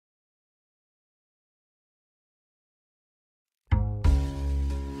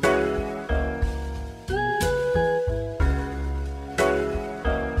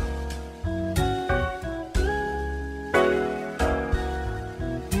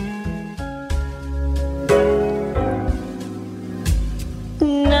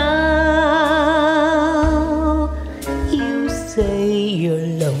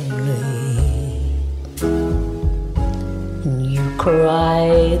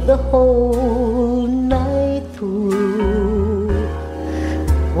the whole night through.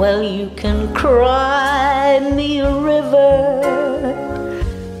 Well, you can cry me a river,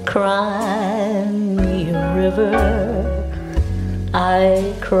 cry me a river.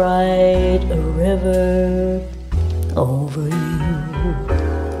 I cried a river over you.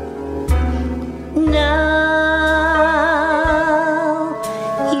 Now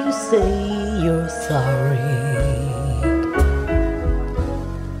you say you're sorry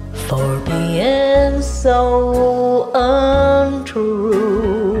for being so untrue.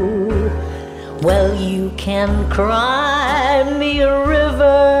 Well, you can cry me a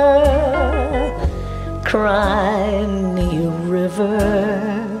river, cry me a river.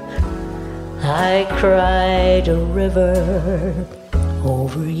 I cried a river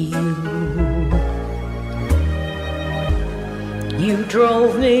over you. You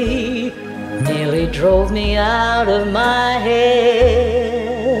drove me, nearly drove me out of my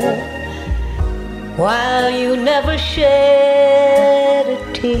head, while you never shed a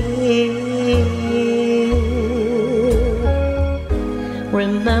tear.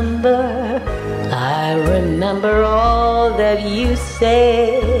 Remember, I remember all that you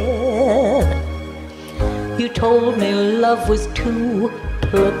said. You told me love was too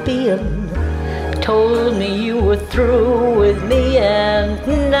plebeian, told me you were through with me, and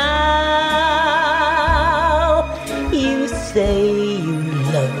now you say you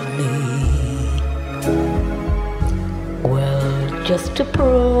love me. Well, just to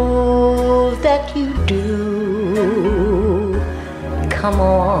prove that you do, come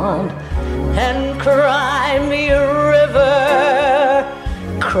on and cry me a river,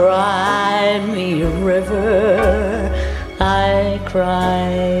 cry me a river. I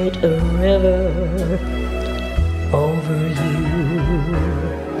cried a river over you.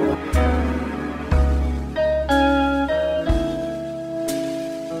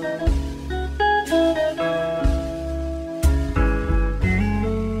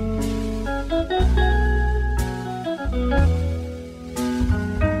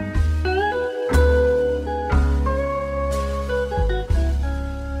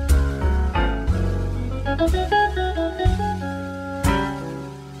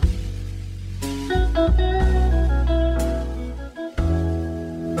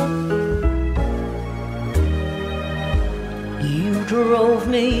 You drove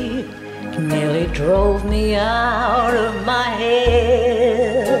me, nearly drove me out of my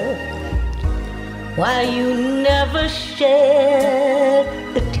head, while you never shed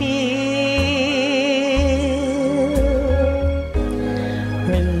a tear.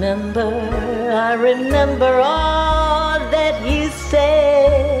 Remember, I remember all that you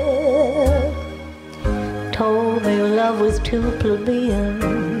said. Told me love was too plebeian,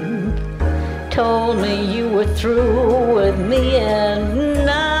 told me you were through with me, and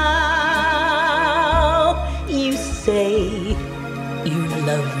now you say you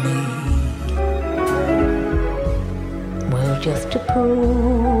love me. Well, just to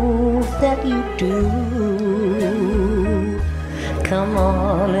prove that you do, come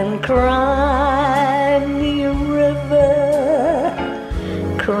on and cry me a river,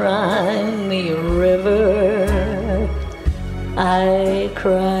 cry me a river. I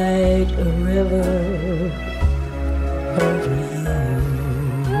cried a river